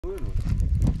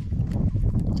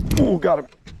Oh, got him.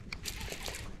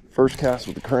 First cast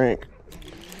with the crank.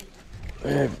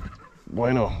 Hey,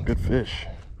 bueno, good fish.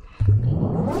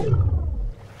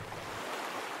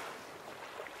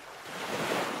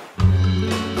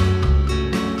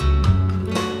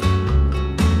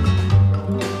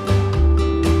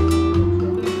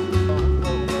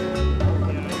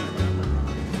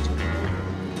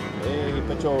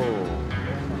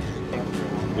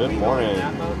 Good morning.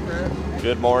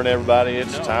 Good morning, everybody.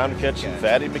 It's time to catch some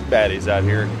fatty McBaddies out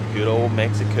here in good old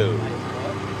Mexico.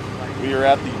 We are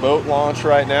at the boat launch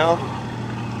right now.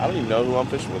 I don't even know who I'm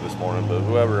fishing with this morning, but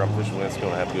whoever I'm fishing with is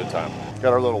going to have a good time.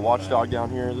 Got our little watchdog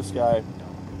down here. This guy,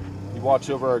 he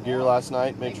watched over our gear last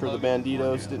night, made sure the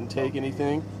banditos didn't take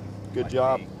anything. Good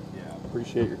job.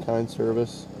 Appreciate your kind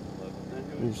service.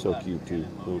 You're so cute too,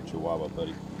 little Chihuahua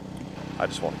buddy. I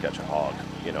just want to catch a hog.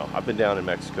 You know, I've been down in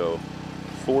Mexico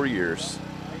 4 years,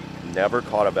 never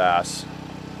caught a bass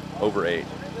over 8.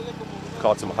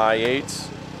 Caught some high 8s,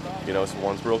 you know, some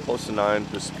ones real close to 9,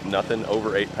 just nothing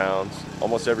over 8 pounds.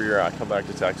 Almost every year I come back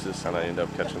to Texas and I end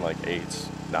up catching like 8s,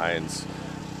 9s.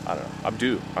 I don't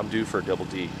know. I'm due for a double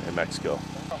D in Mexico.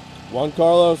 Juan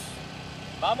Carlos.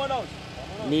 Vámonos.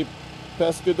 Mi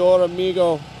pescador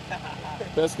amigo.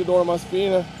 Pescador más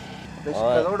fina.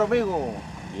 Pescador amigo.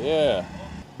 Yeah.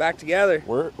 Back together.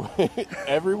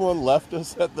 Everyone left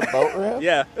us at the boat ramp.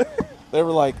 Yeah. They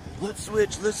were like, let's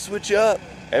switch up.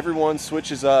 Everyone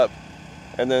switches up.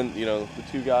 And then, you know, the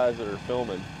 2 guys that are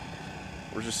filming,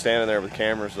 we're just standing there with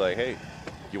cameras like, hey,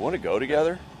 you want to go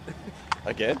together?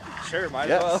 Again? Sure, might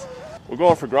yes. as well. We're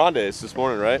going for grandes this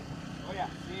morning, right? Oh, yeah.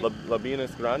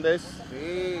 Labinas grandes?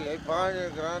 Sí, hay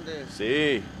panes grandes.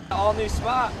 Sí. All new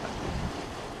spot.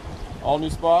 All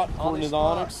new spot? All new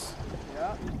Onyx.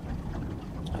 Yeah.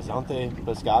 Azante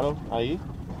pescado ahí?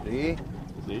 Sí.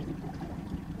 See?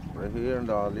 Right here in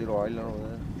the little island over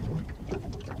there.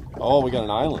 Oh, we got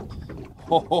an island.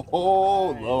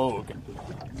 Oh, Logue.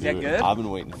 Is that good? I've been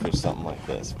waiting to fish something like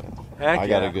this, man. Heck I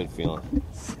got yeah. a good feeling.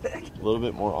 Sick. A little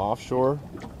bit more offshore.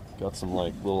 Got some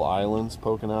like little islands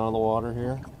poking out of the water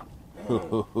here.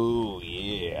 Ooh,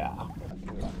 yeah.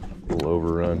 A little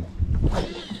overrun.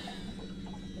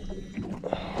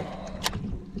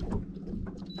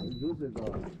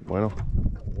 Bueno.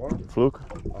 Fluke.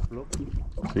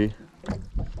 See.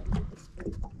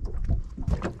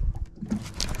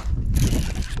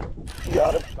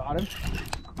 Got him. Got him.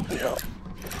 Yeah.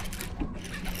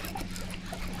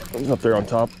 He's up there on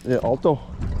top. Yeah, alto.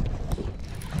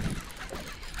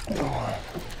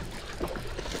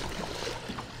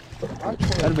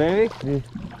 That baby. Yeah.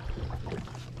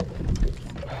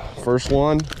 First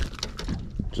one.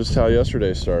 Just how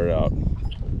yesterday started out.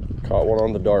 Caught one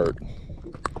on the dart.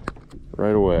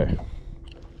 Right away.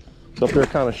 It's up there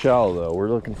kind of shallow though. We're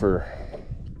looking for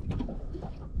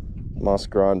Mas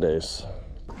Grandes.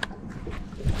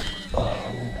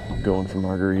 I'm going for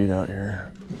Marguerite out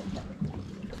here.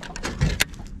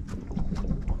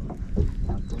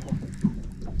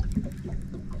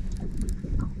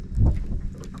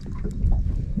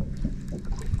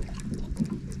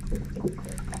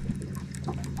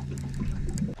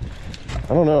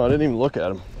 I don't know. I didn't even look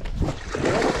at him.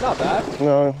 Not bad.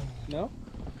 No. No?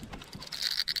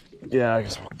 Yeah, I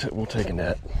guess we'll take a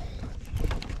net.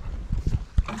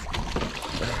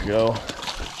 There we go.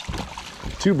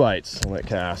 2 bites on that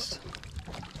cast.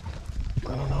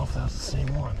 I don't know if that's the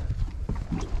same one.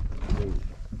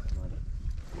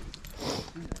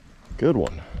 Good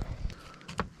one.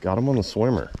 Got him on the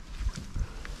swimmer.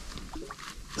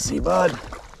 See, bud.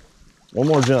 One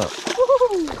more jump.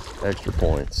 Extra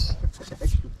points.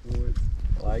 Extra points.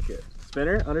 I like it.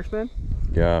 Spinner? Underspin?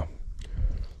 Yeah.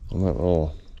 On that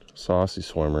little saucy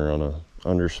swimmer on a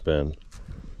underspin.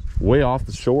 Way off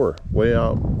the shore. Way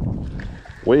out.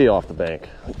 Way off the bank.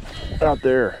 Out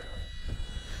there.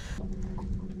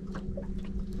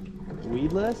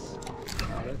 Weedless?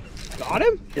 Got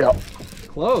him? Yep.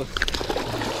 Close.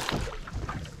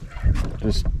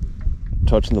 Just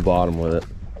touching the bottom with it.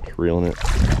 Just reeling it.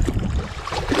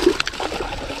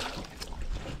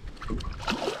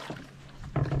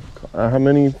 How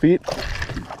many feet?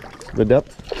 The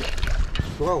depth?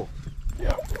 12.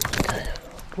 Yeah. Okay.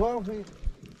 12 feet.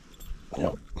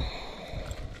 Yep.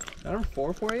 Is that a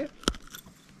 4 for you?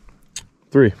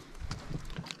 3.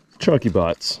 Chunky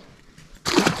butts.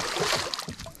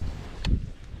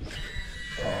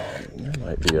 There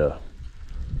might be a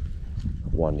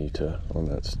Juanita on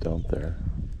that stump there.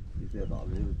 You said about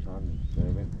little ton,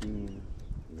 17.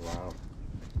 Wow.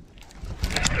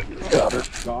 Got her.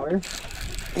 Got her?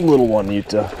 Little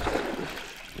Juanita.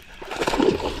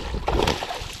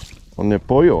 On the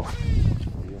pollo.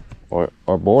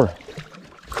 Or boar.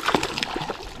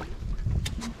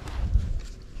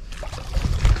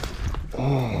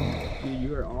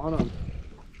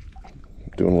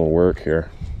 work here.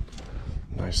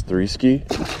 Nice 3-ski.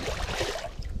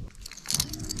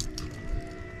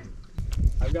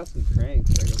 I've got some crank.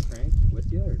 Should I go crank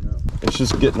with you or no? It's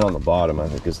just getting on the bottom, I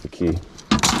think, is the key.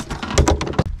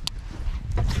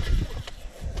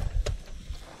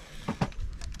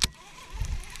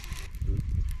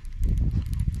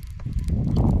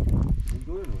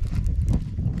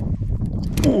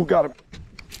 Ooh, got him.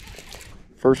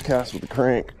 First cast with the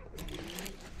crank.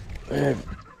 Hey,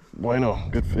 bueno,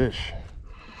 good fish.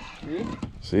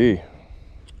 See?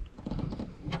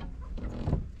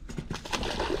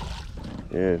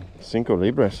 Yeah, 5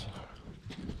 libras.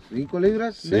 5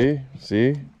 libras? See?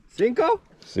 See? 5?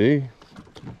 See?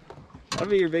 That'll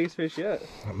be your biggest fish yet.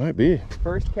 That might be.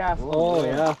 First cast. Oh,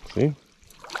 yeah. See?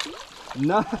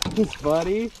 Nice,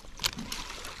 buddy.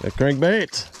 That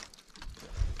crankbait.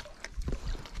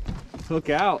 Hook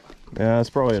out. Yeah, it's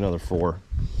probably another 4.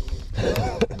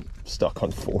 Stuck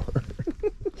on 4.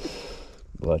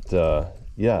 But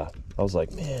yeah, I was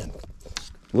like, man,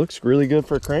 looks really good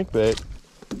for a crankbait.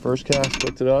 First cast,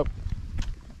 picked it up.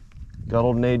 Got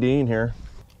old Nadine here.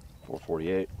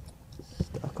 448.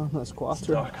 Stuck on those quattros.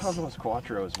 Stuck on those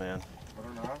quattros, man.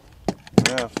 4.5?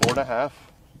 Yeah, 4.5.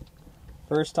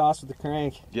 First toss with the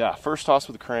crank. Yeah, first toss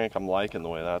with the crank. I'm liking the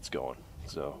way that's going.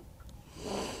 So,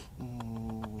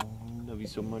 love you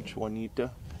so much,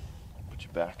 Juanita. Put you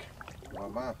back.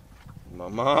 Mama.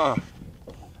 Mama.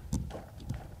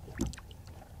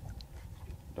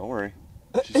 Don't worry.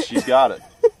 She's got it.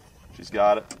 She's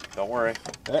got it. Don't worry.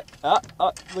 Look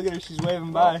at her. She's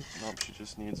waving by. No, she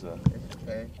just needs a...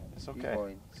 Okay. It's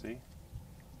okay. See?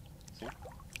 See?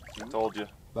 I told you.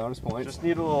 Bonus point. Just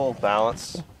need a little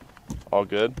balance. All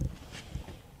good.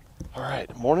 All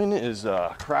right. Morning is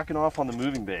cracking off on the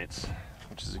moving baits,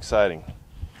 which is exciting.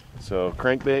 So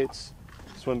crankbaits,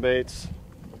 swim baits.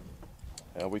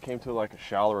 We came to like a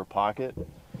shallower pocket,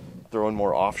 throwing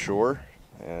more offshore,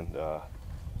 and I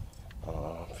don't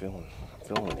know. I'm feeling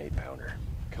an 8-pounder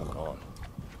coming on.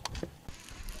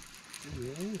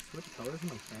 Really? Switch colors in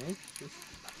my crank?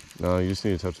 No, you just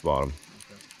need to touch the bottom.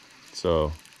 Okay.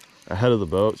 So ahead of the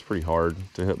boat, it's pretty hard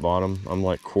to hit bottom. I'm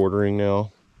like quartering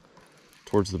now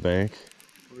towards the bank.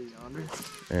 Over yonder?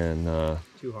 And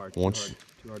too hard. Too hard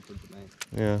towards the bank.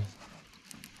 Yeah.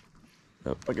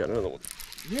 Yep, I got another one.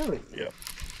 Really? Yep.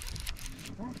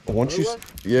 Once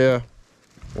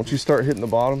you start hitting the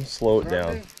bottom, slow it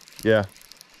down. Yeah.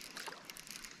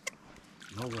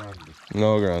 No grande.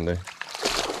 No grande.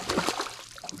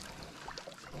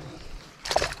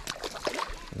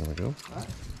 There we go.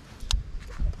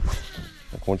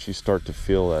 Like once you start to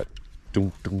feel that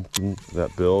doom, doom, doom,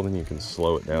 that build, and you can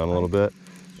slow it down a little bit,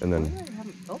 and then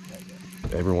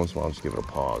every once in a while just give it a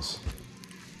pause.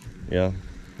 Yeah,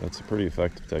 that's a pretty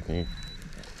effective technique.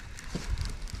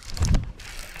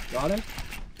 Got him?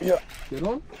 Yeah. Good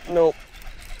one? Nope.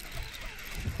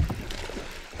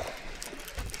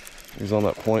 He's on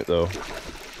that point though.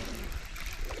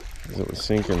 It was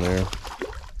sinking there.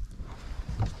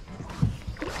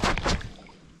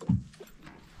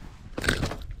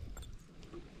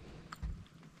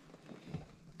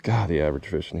 God, the average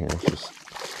fish in here is just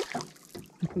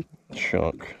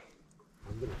chunk.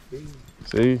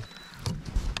 See?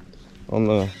 On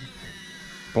the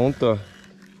ponta.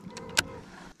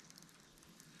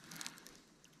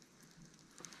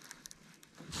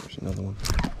 There's another one.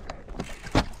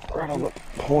 Right on the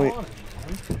point.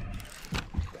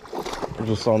 We're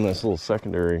just on this little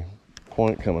secondary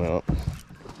point coming out.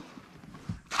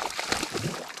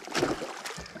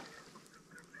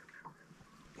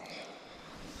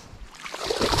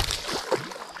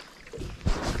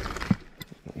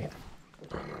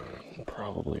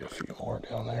 Probably a few more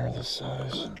down there this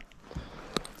size.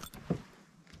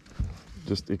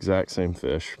 Just the exact same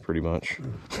fish, pretty much.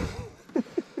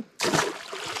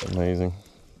 Amazing.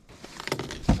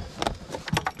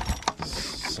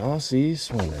 Saucy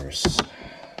swimmers.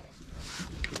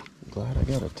 Glad I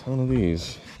got a ton of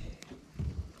these.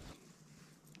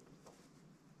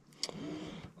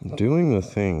 I'm doing the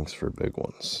things for big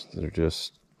ones.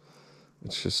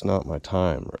 It's just not my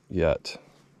time yet.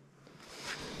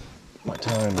 My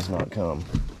time has not come.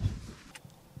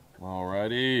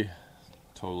 Alrighty.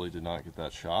 Totally did not get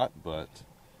that shot, but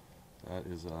that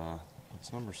is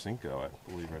it's number 5, I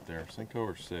believe, right there. 5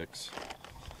 or 6.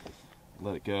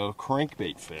 Let it go.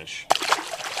 Crankbait fish.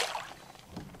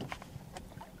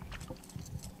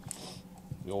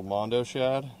 The old Mondo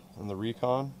shad and the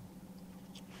Recon.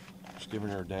 Just giving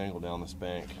her a dangle down this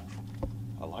bank.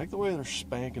 I like the way they're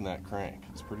spanking that crank.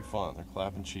 It's pretty fun. They're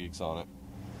clapping cheeks on it.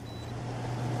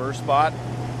 First spot,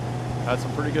 had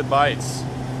some pretty good bites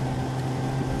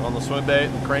on the swim bait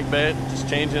and crankbait. Just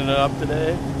changing it up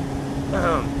today.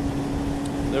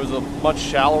 there was a much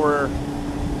shallower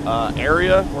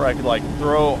area where I could like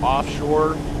throw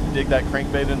offshore, dig that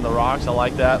crankbait into the rocks. I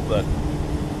like that, but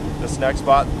this next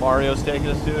spot Mario's taking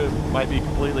us to might be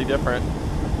completely different.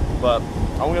 But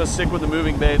I'm gonna stick with the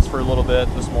moving baits for a little bit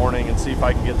this morning and see if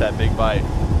I can get that big bite.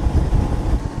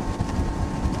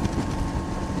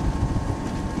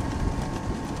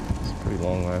 It's a pretty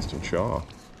long-lasting chaw.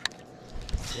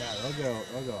 Yeah,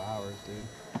 they'll go hours, dude.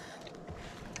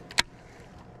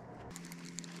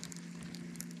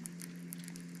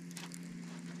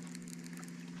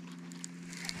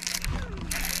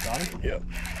 Got him? Yep.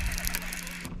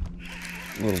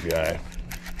 Little guy,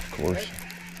 of course.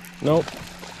 Nope.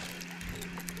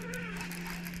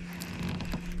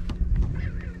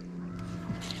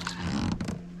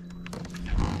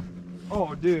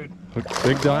 Oh, dude.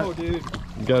 Big dot? Oh, dude.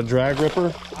 You got a drag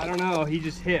ripper? I don't know. He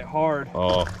just hit hard.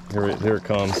 Oh, here it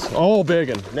comes. Oh, big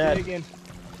one. Net. Big one.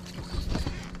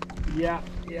 Yeah.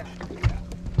 Yeah,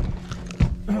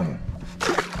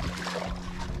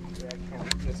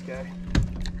 count this guy.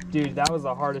 Dude, that was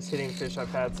the hardest hitting fish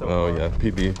I've had so far. Oh, yeah,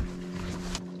 PB.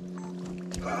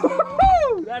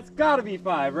 That's gotta be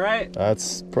 5, right?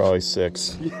 That's probably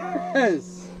 6.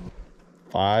 Yes.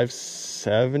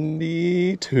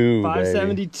 572.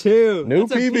 572. New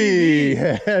That's a PB.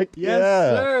 Heck Yes,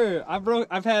 yeah. sir.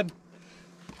 I've had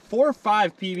 4 or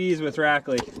 5 PBs with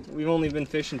Rackley. We've only been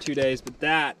fishing 2 days, but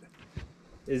that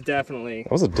is definitely.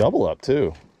 That was a double up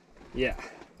too. Yeah.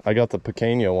 I got the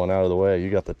Pequeño one out of the way. You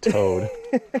got the toad.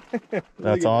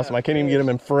 That's awesome. I can't even get him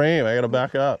in frame. I gotta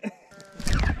back up.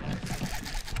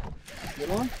 Good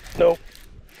one? Nope.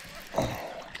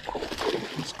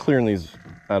 Just clearing these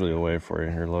out of the way for you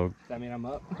here, Logue. Does that mean I'm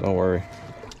up? Don't worry.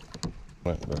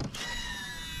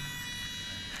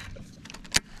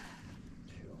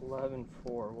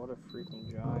 11.4. What a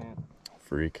freaking giant.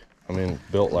 Freak. I mean,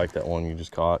 built like that one you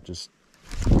just caught. Just.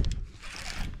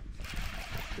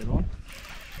 Good one?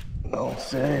 No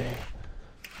say.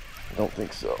 I don't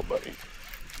think so, buddy.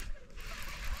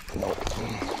 Nope.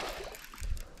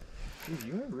 Dude,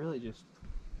 you are really just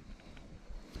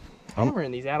hammering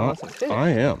these adolescent fish.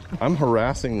 I am. I'm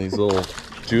harassing these little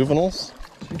juveniles.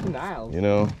 Juveniles. You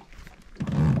know,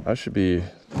 I should be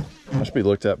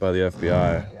looked at by the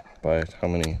FBI by how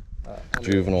many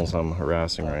juveniles I'm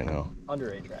harassing right now.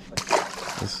 Underage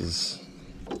Rackley. This is.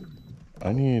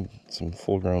 I need some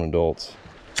full-grown adults.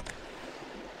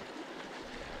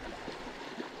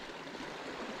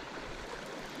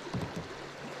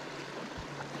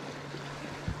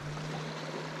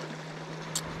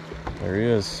 There he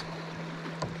is.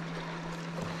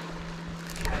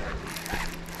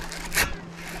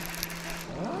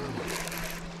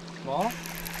 Small?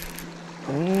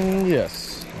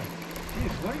 Yes.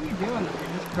 Dude, what are you doing?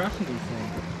 You're just crushing these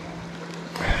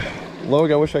things.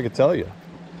 Logue, I wish I could tell you.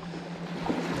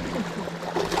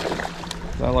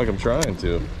 It's not like I'm trying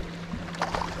to.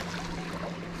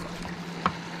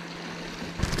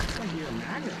 It's like you're a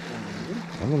magnet for me, dude.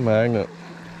 I'm a magnet.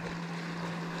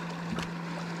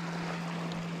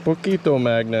 Poquito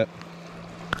magnet.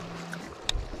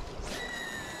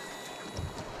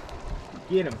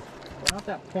 Get him. Right off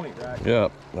that point, right? Yeah,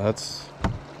 that's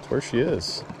where she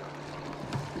is.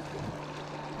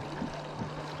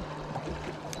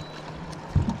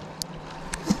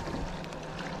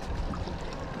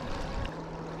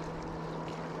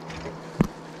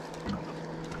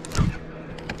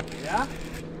 Yeah?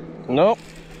 Nope.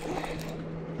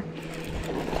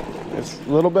 It's a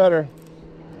little better.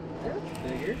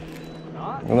 Bigger.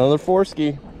 Not. Another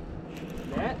four-ski.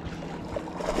 Net.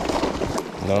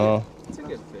 No, It's a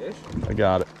good fish. I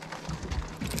got it.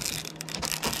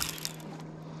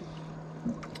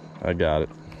 I got it.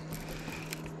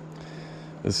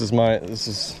 This is my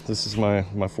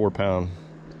 4-pound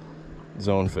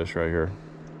zone fish right here.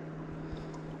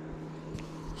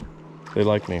 They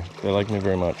like me. They like me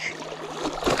very much.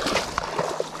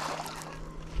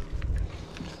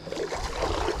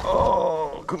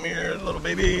 Oh, come here, little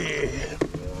baby.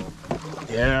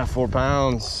 Yeah, 4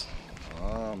 pounds.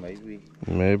 Maybe.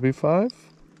 Maybe 5.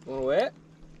 Want to wet?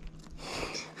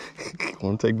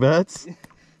 Want to take bets?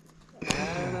 I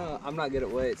don't know. I'm not good at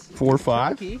weights. 4 or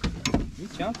 5? Chunky. You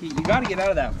chunky. You got to get out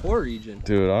of that 4 region.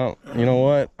 Dude, I don't. You know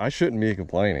what? I shouldn't be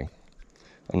complaining.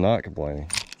 I'm not complaining.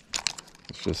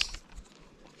 It's just.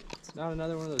 It's not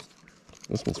another one of those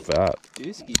This one's fat.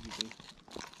 dooskies you can.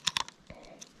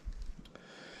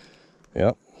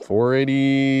 Yep.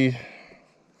 480.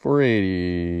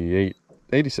 488.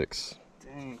 86.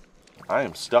 Dang. I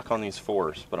am stuck on these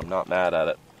 4s, but I'm not mad at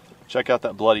it. Check out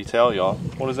that bloody tail, y'all.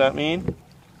 What does that mean?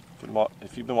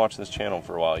 If you've been watching this channel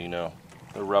for a while, you know.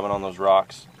 They're rubbing on those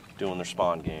rocks, doing their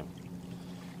spawn game.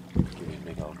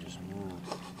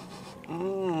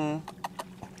 I'm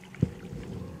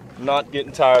not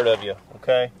getting tired of you,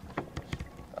 okay?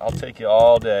 I'll take you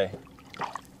all day.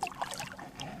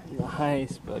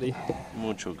 Nice, buddy.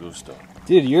 Mucho gusto.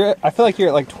 Dude, I feel like you're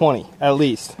at like 20, at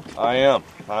least. I am.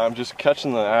 I'm just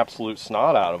catching the absolute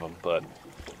snot out of them, but,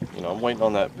 you know, I'm waiting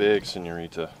on that big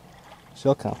senorita.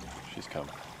 She'll come. She's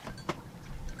coming.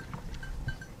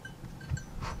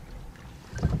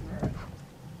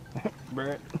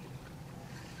 Brett.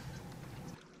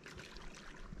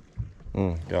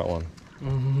 Got one.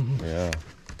 Yeah.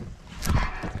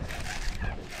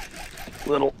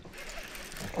 Little.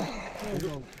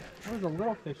 Where's the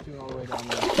little fish doing all the way down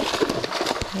there?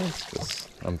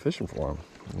 I'm fishing for them.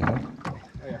 You know? Oh,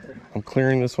 yeah, I'm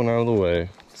clearing this one out of the way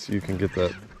so you can get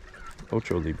that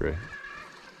Ocho Libre.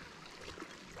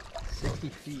 60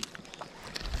 feet.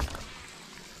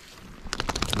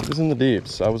 It was in the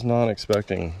deeps. I was not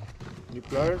expecting. You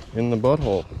pliers? In the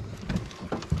butthole.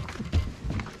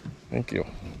 Thank you.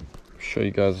 Show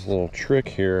you guys a little trick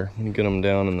here. When you get them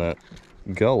down in that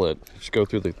gullet, just go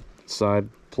through the side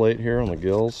plate here on the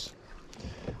gills.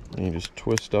 And you just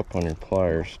twist up on your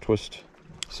pliers. Twist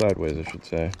sideways, I should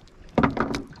say.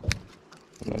 And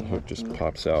that hook just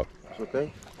pops out. It's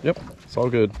okay? Yep, it's all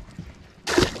good.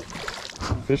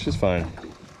 Fish is fine.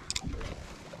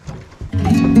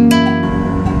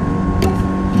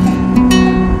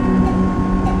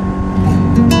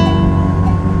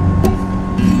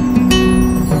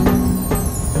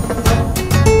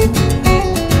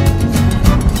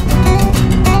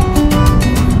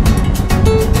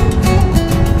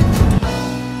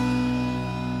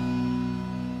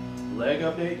 Leg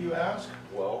update, you ask?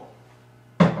 Well,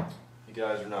 you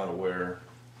guys are not aware.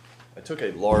 I took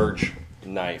a large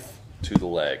knife to the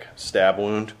leg, stab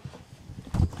wound,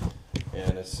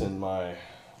 and it's in my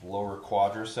lower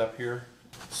quadricep here.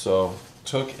 So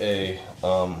took a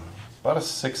about a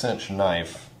 6-inch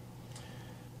knife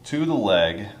to the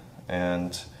leg,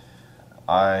 and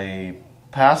I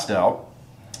passed out,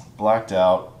 blacked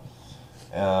out.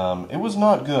 It was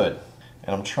not good,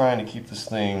 and I'm trying to keep this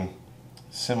thing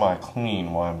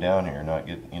semi-clean while I'm down here, not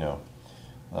get, you know,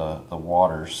 the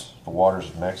waters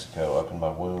of Mexico up in my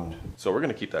wound. So we're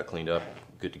gonna keep that cleaned up,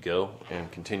 good to go, and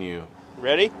continue.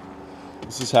 Ready?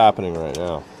 This is happening right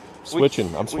now.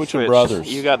 Switching. I'm switching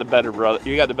brothers. You got the better brother.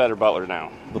 You got the better butler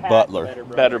now. The butler.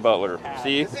 Better butler.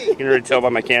 See, you can already tell by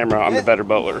my camera. I'm the better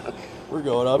butler. We're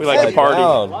going up. We like to party.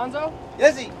 Lonzo?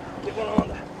 Jesse! Get one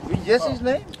on. Is Jesse's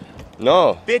name?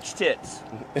 No. Bitch tits.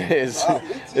 His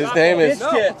name is.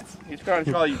 Bitch tits. He's trying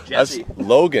to call you Jesse. That's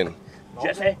Logan.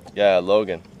 Jesse. Yeah,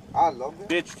 Logan. Ah, Logan.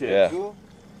 Bitch tits. Yeah. You?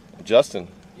 Justin.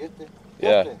 Jeste.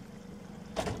 Yeah. Jeste.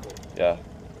 Yeah.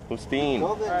 Justine.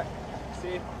 Logan. Alright.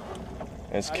 See?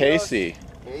 And it's Casey.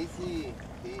 Casey.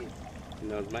 He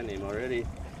knows my name already.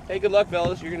 Hey, good luck,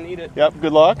 fellas. You're gonna need it. Yep.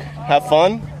 Good luck. Have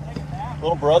fun.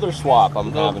 Little brother swap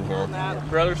I'm having here.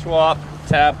 Brother swap.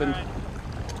 Tapping.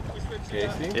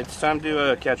 Casey. It's time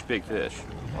to catch big fish.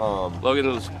 Logan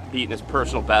was beating his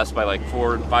personal best by like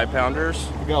 4 and 5 pounders.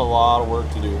 We got a lot of work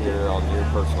to do here on your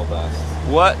personal best.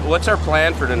 What's our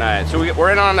plan for tonight? So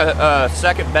we're in on a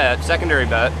secondary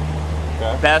bet.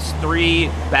 Okay. Best 3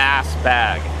 bass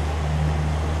bag.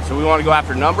 So we want to go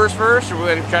after numbers first, or we're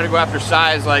going to try to go after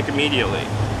size like immediately?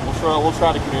 We'll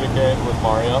try to communicate with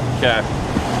Mario. Okay.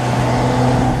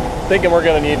 Thinking we're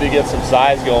gonna need to get some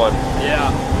size going.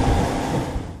 Yeah.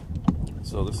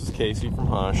 So this is Casey from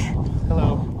Hush.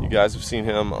 Hello. You guys have seen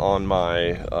him on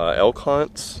my elk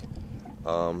hunts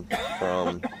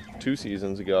from 2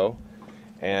 seasons ago,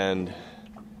 and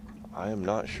I am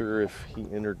not sure if he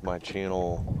entered my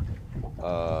channel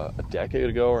a decade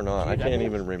ago or not. Dude, I can't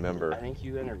even remember. I think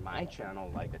you entered my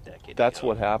channel like a decade That's ago.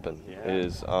 what happened. Yeah.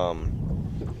 Is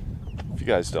if you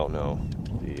guys don't know,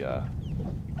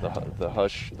 the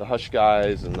Hush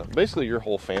guys and basically your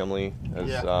whole family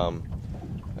as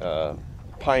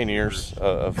pioneers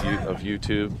of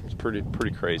YouTube. It's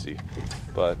pretty crazy.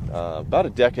 But about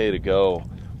a decade ago,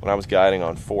 when I was guiding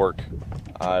on Fork,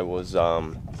 I was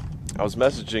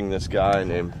messaging this guy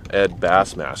named Ed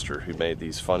Bassmaster who made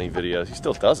these funny videos. He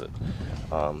still does it.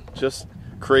 Just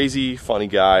crazy, funny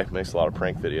guy. Makes a lot of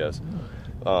prank videos.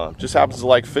 Just happens to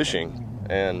like fishing,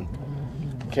 and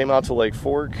came out to Lake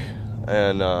Fork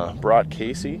and brought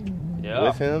Casey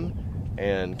with him.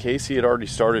 And Casey had already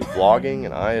started vlogging,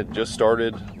 and I had just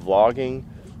started vlogging.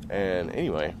 And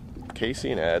anyway, Casey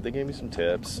and Ed, they gave me some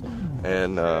tips,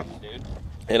 and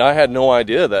I had no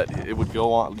idea that it would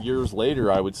go on. Years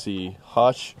later, I would see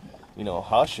Hush,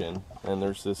 hushing, and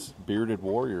there's this bearded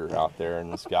warrior out there,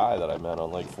 and this guy that I met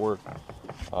on Lake Fork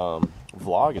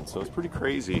vlogging. So it's pretty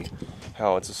crazy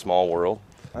how it's a small world.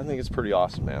 I think it's pretty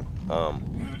awesome, man.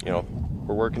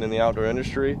 We're working in the outdoor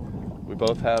industry. We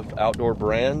both have outdoor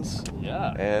brands.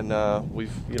 Yeah. And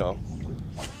we've, you know,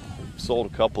 sold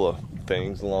a couple of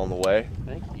things along the way.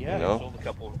 Yeah, you know? sold a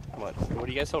couple. What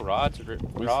do you guys sell? Rods?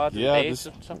 Yeah, baits,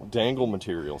 just dangle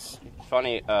materials.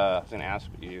 Funny, I was going to ask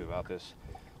you about this.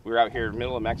 We were out here in the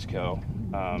middle of Mexico.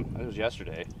 It was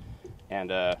yesterday. And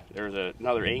there was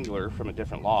another angler from a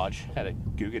different lodge. Had a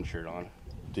GOOGAN shirt on.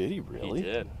 Did he really? He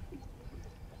did.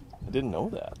 I didn't know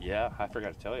that. Yeah, I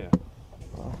forgot to tell you.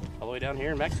 All the way down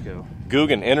here in Mexico.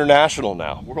 GOOGAN, international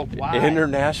now. Worldwide.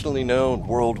 Internationally known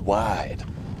worldwide.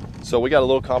 So we got a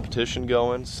little competition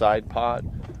going, side pot.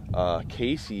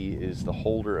 Casey is the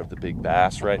holder of the big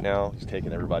bass right now. He's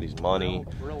taking everybody's money.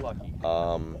 Real lucky.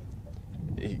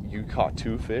 You caught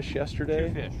 2 fish yesterday.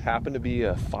 2 fish. Happened to be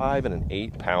a 5 and an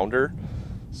 8 pounder.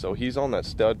 So he's on that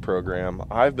stud program.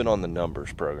 I've been on the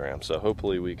numbers program. So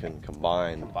hopefully we can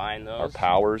combine our those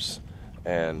powers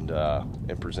and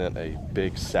present a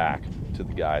big sack to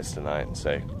the guys tonight and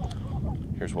say,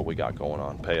 here's what we got going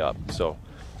on. Pay up. So,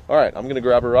 all right, I'm gonna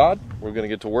grab a rod. We're gonna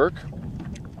get to work.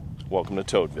 Welcome to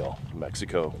Toadville,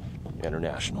 Mexico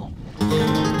International. There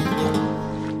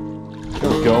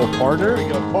we go, partner. There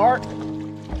we go, Bart.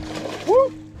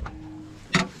 Woo!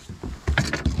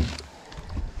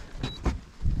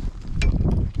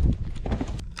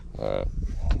 All right.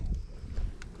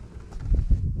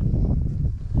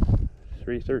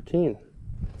 313.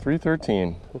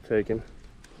 313. We'll take him.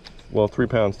 Well, 3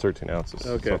 pounds, 13 ounces.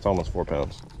 Okay. So it's almost 4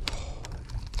 pounds.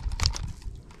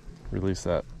 Release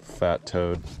that fat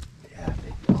toad. Yeah,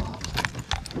 big dog.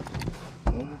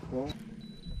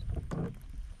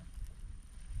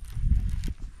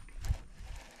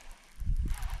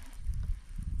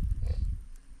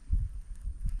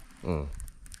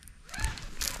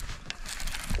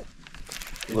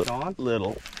 It's on?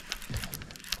 Little.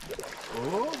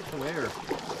 Oh, where?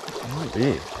 Might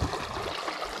be.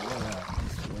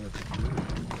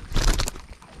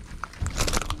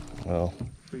 Well,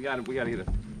 We gotta get a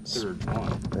third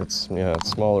one. it's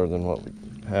smaller than what we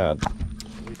had.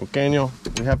 Pequeño,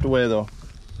 we have to weigh though.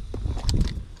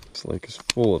 This lake is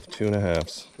full of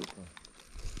 2.5s.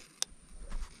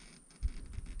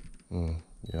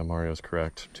 Yeah, Mario's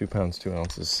correct. 2 pounds, 2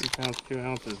 ounces. 2 pounds, 2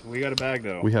 ounces. We got a bag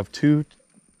though. We have two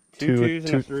twos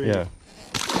and a 3. Yeah.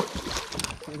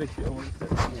 They feel like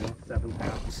 7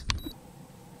 pounds.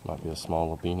 Might be a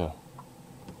small Labina.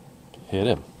 Hit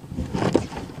him.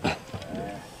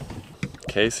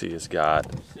 Casey has got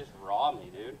It's just raw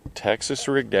me, dude. Texas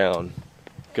rig down,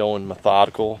 going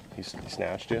methodical. He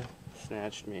snatched you.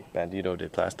 Snatched me. Bandito de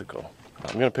Plastico.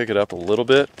 I'm gonna pick it up a little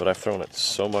bit, but I've thrown it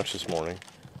so much this morning.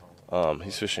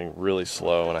 He's fishing really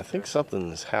slow, and I think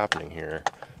something is happening here.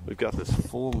 We've got this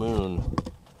full moon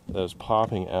that is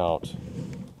popping out,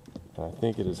 and I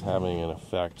think it is having an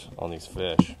effect on these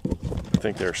fish. I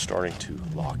think they're starting to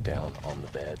lock down on the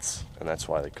beds, and that's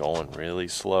why they're going really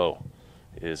slow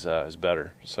is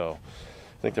better. So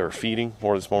I think they were feeding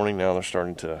more this morning. Now they're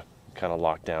starting to kind of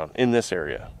lock down in this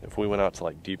area. If we went out to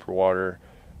like deeper water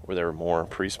where there were more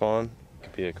pre-spawn, it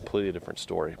could be a completely different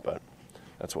story, but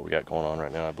that's what we got going on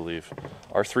right now, I believe.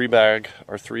 Our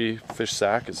 3 fish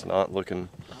sack is not looking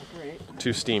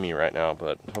too steamy right now,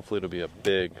 but hopefully it'll be a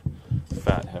big,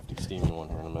 fat, hefty, steamy one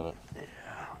here in a minute. Yeah,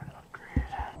 upgrade.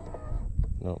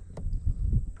 Nope.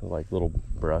 They're like little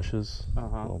brushes,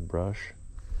 Uh-huh. little brush.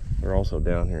 They're also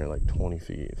down here like 20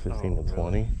 feet, 15 to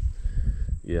 20.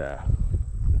 Yeah.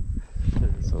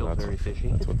 It's So still very fishy.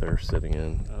 that's what they're sitting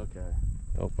in. Okay.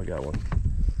 Oh, I got one.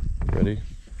 Ready?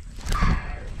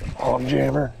 Arm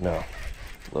jammer? No.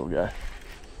 Little guy.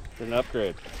 It's an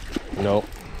upgrade. Nope.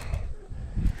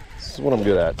 This is what I'm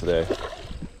good at today.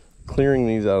 Clearing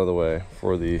these out of the way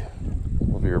for the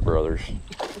Levere brothers.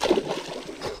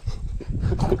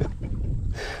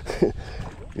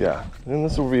 Yeah, and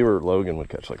this will be where Logan would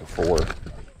catch like a 4.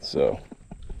 So,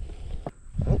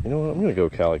 you know what? I'm gonna go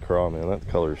Cali Craw, man. That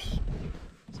color's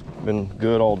been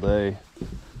good all day.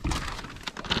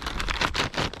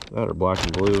 That or black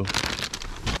and blue.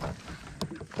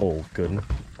 Oh, good.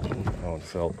 Oh, it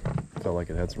felt like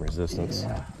it had some resistance.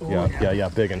 Yeah,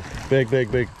 big one.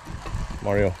 Big.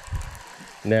 Mario.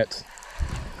 Net.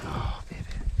 Oh, baby.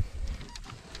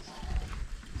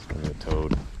 It's gonna be a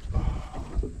toad.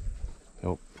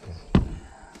 Nope.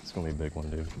 It's gonna be a big one,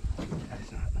 dude.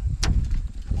 It's not.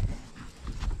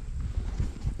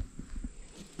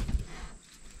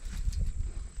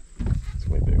 It's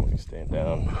gonna be a big when he's staying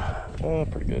down.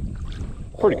 Pretty good.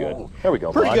 Pretty good. There we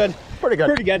go. Pretty bud. good. Pretty good.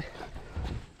 Pretty good.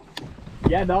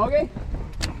 Yeah, doggy?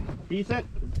 Decent?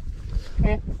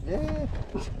 Yeah.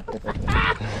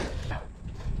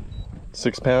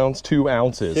 6 pounds, 2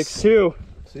 ounces. 6'2".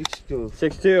 6'2".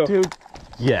 6'2". Dude,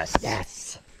 Yes.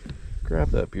 Yes.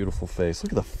 Grab that beautiful face.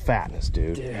 Look at the fatness,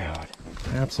 dude. Dude.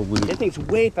 Absolutely. That thing's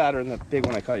way fatter than the big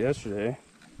one I caught yesterday.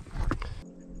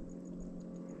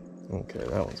 Okay,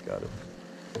 that one's got it.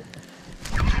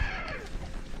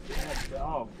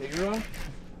 Oh, bigger one?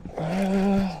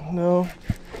 No.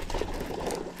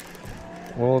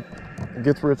 Well, it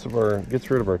gets rid of our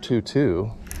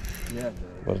 2-2. Yeah.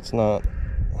 But it's not.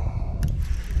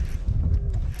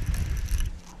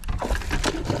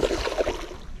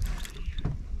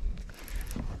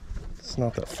 It's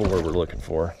not that fuller we're looking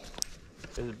for.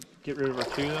 Does it get rid of our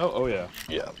 2 though? Oh yeah.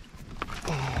 Yeah.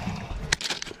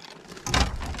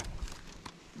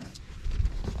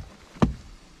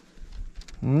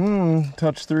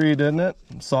 Touch 3, didn't it?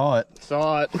 Saw it.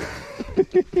 Saw it.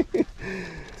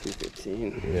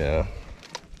 215. Yeah.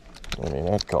 I mean,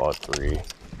 I'd call it 3.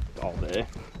 All day.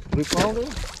 We called it?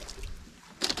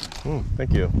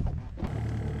 Thank you.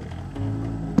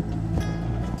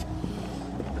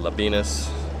 La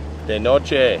Venus de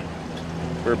Noche.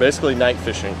 We're basically night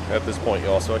fishing at this point,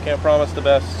 y'all, so I can't promise the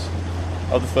best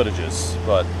of the footages,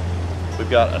 but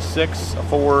we've got a 6, a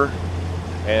 4,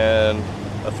 and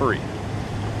a 3.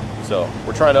 So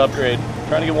we're trying to upgrade,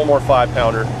 trying to get one more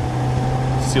 5-pounder,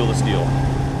 seal the deal.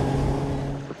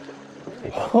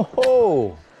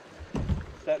 Oh!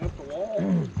 Setting up the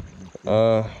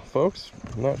wall. Folks,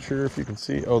 I'm not sure if you can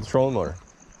see. Oh, the trolling motor.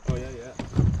 Oh yeah, yeah.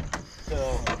 So.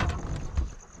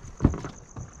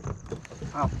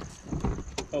 Ow.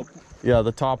 Oh. Yeah,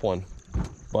 the top one.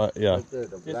 But yeah. Right there,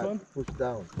 the This black one? push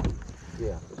down.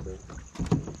 Yeah.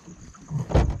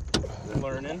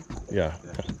 Learning. Yeah.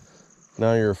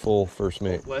 Now you're a full first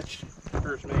mate. Fletched.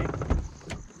 First mate.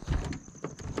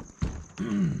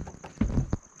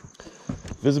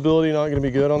 Visibility not going to be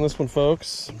good on this one,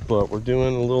 folks, but we're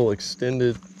doing a little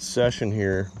extended session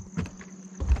here.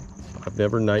 I've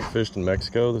never night fished in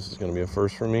Mexico. This is going to be a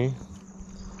first for me.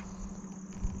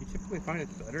 You typically find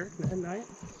it's better at night?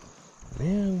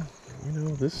 Man, you know,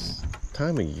 this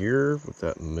time of year with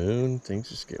that moon, things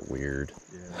just get weird.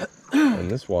 Yeah.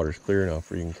 And this water's clear enough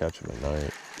where you can catch them at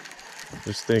night.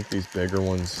 Just think these bigger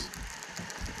ones,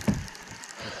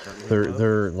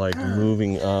 they're like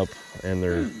moving up and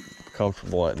they're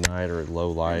comfortable at night or at low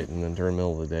light, and then during the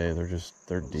middle of the day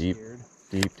they're deep.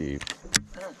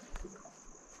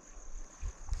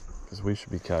 Because we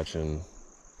should be catching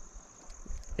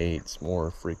 8s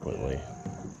more frequently.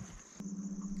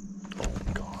 Oh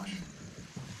gosh,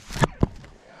 I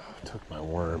took my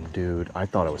worm, dude. I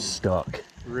thought it was stuck.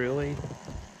 Really?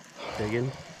 Digging?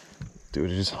 Dude,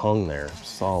 it just hung there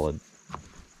solid.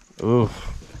 Oof.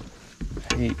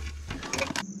 Hey.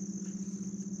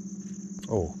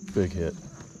 Oh, big hit.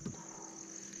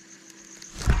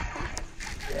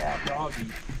 Yeah, doggy.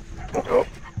 Oh.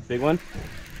 Big one?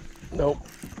 Nope.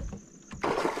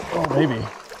 Oh, maybe.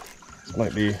 This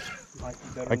might be.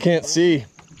 I I can't see.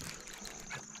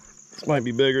 This might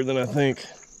be bigger than I think.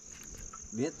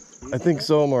 I think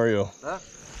so, Mario.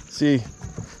 See.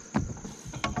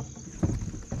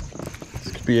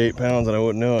 This could be 8 pounds and I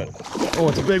wouldn't know it. Oh,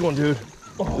 it's a big one, dude.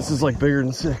 This is like bigger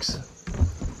than 6.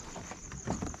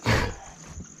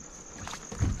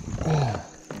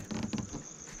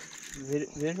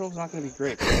 Visual's not going to be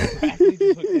great. Rackley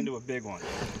just hooked into a big one.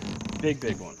 Big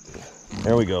one.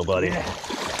 There we go, buddy.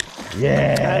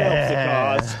 Yeah. That helps the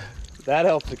cause. That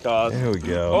helps the cause. There we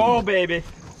go. Oh, baby.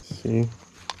 See?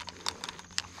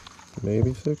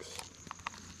 Maybe 6.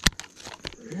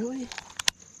 Really?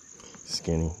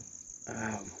 Skinny.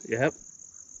 Yep.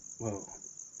 Whoa.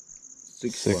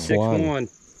 6'1". 6'1".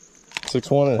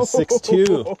 6'1" and a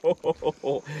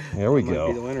 6'2". There we Might be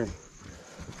the go. winner.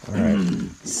 All right.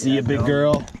 See you, big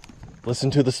girl.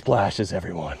 Listen to the splashes,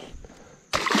 everyone.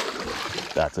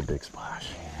 That's a big splash.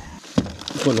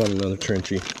 Put on another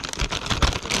trenchy.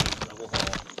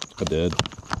 I did.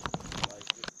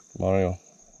 Mario,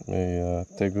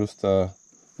 te gusta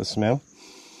the smell?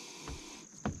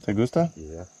 Te gusta?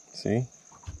 Yeah. See?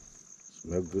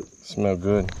 Smell good. Smell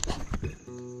good.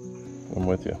 I'm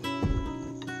with you.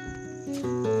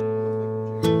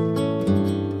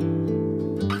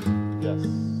 Yes.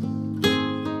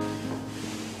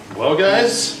 Well,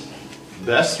 guys,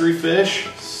 best 3 fish,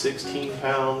 16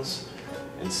 pounds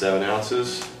and 7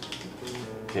 ounces.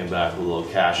 Came back with a little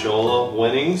cashola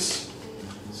winnings.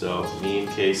 So me and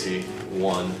Casey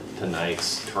won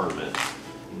tonight's tournament.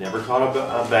 Never caught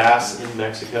a bass in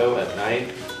Mexico at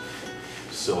night.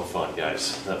 So fun,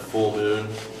 guys. That full moon,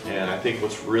 and I think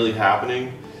what's really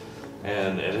happening,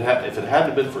 and if it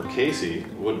hadn't been for Casey,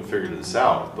 we wouldn't have figured this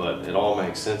out, but it all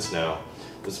makes sense now.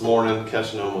 This morning,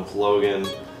 catching them with Logan,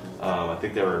 I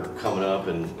think they were coming up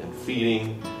and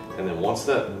feeding, And then once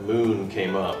that moon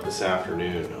came up this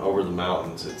afternoon over the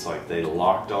mountains, it's like they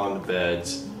locked on to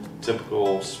beds,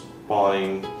 typical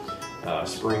spawning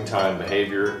springtime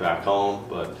behavior back home,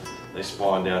 but they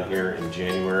spawned down here in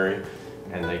January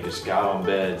and they just got on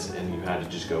beds, and you had to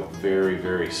just go very,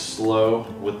 very slow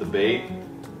with the bait.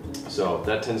 So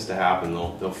that tends to happen.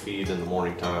 They'll feed in the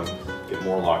morning time, get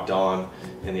more locked on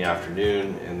in the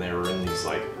afternoon, and they were in these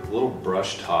like little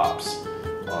brush tops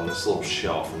on this little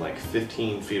shelf in like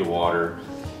 15 feet of water.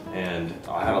 And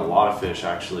I had a lot of fish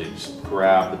actually just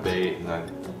grab the bait, and I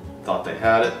thought they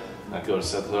had it. I'd go to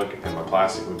set the hook and my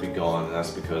plastic would be gone, and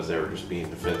that's because they were just being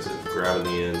defensive, grabbing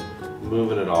the end,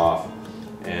 moving it off,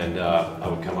 and I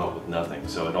would come up with nothing.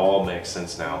 So it all makes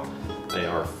sense now. They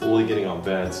are fully getting on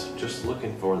beds, just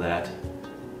looking for that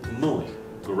muy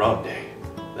grande,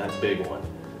 that big one.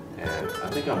 And I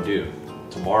think I'm due.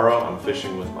 Tomorrow I'm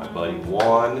fishing with my buddy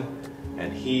Juan,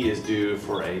 and he is due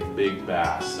for a big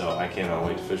bass. So I cannot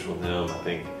wait to fish with him. I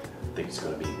think it's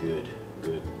going to be a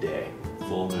good day.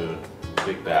 Full moon,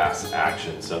 big bass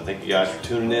action. So thank you guys for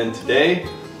tuning in today,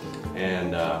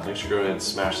 and make sure to go ahead and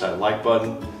smash that like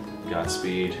button.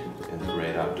 Godspeed in the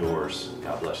great outdoors.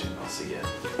 God bless you. I'll see you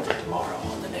tomorrow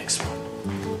on the next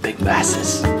one. Big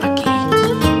basses. Aquí.